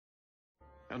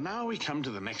And now we come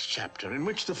to the next chapter, in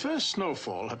which the first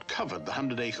snowfall had covered the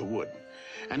 100-acre wood,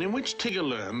 and in which Tigger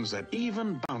learns that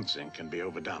even bouncing can be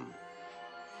overdone.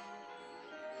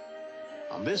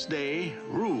 On this day,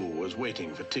 Roo was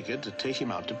waiting for Tigger to take him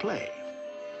out to play.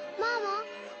 Mama,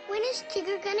 when is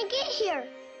Tigger gonna get here?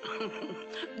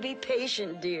 Be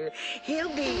patient, dear.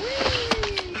 He'll be...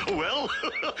 Well,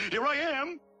 here I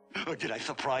am. Did I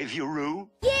surprise you, Roo?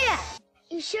 Yeah,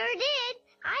 you sure did.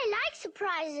 I like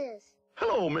surprises.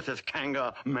 Hello, Mrs.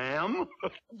 Kanga, ma'am.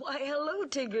 Why, hello,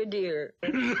 Tigger, dear.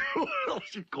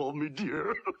 She called me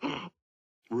dear.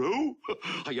 Roo,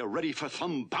 are you ready for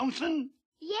some bouncing?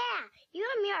 Yeah, you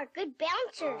and me are good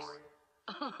bouncers.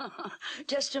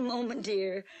 Just a moment,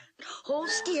 dear. Hold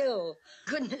still.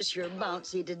 Goodness, you're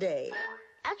bouncy today.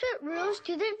 That's what Roos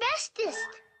do the bestest.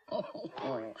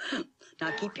 Oh.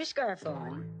 Now keep your scarf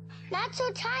on. Not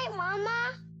so tight,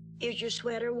 Mama. Is your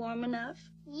sweater warm enough?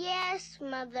 Yes,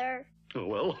 Mother.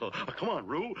 Well, come on,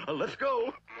 Roo, let's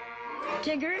go.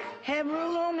 Tigger, have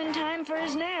Roo home in time for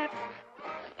his nap.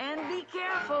 And be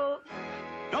careful.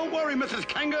 Don't worry, Mrs.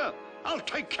 Kanga. I'll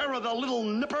take care of the little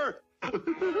nipper.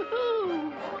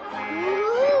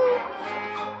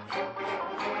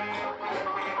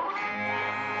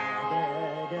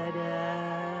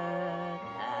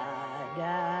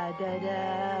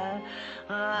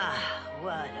 Ah,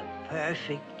 what a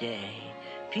perfect day.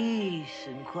 Peace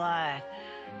and quiet.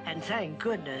 And thank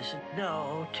goodness,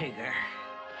 no Tigger.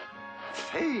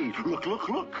 Hey,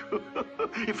 look.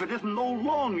 If it isn't no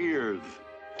long ears.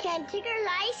 Can Tigger's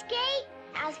ice skate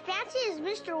as fancy as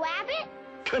Mr. Rabbit?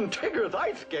 Can Tigger's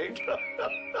ice skate?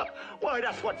 Why,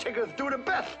 that's what Tiggers do the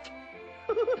best.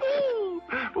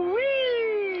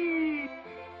 Whee!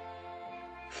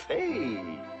 Say,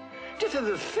 this is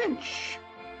a cinch.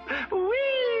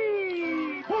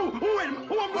 Whee! Oh,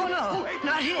 no,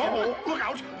 not here. Oh, look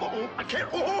out. I can't.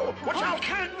 Oh, watch out. It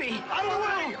can't be. Out of the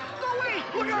way. Go away.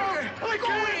 Look out. I Go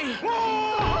can't. away. Oh,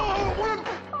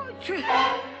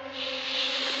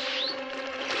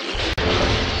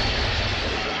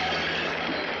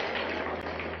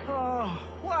 Oh,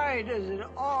 why does it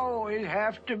always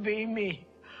have to be me?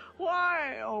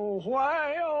 Why, oh,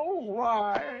 why, oh,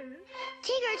 why?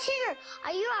 Tigger,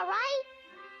 are you all right?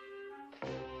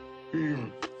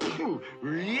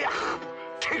 Yeah.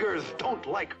 Tiggers don't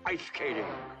like ice skating.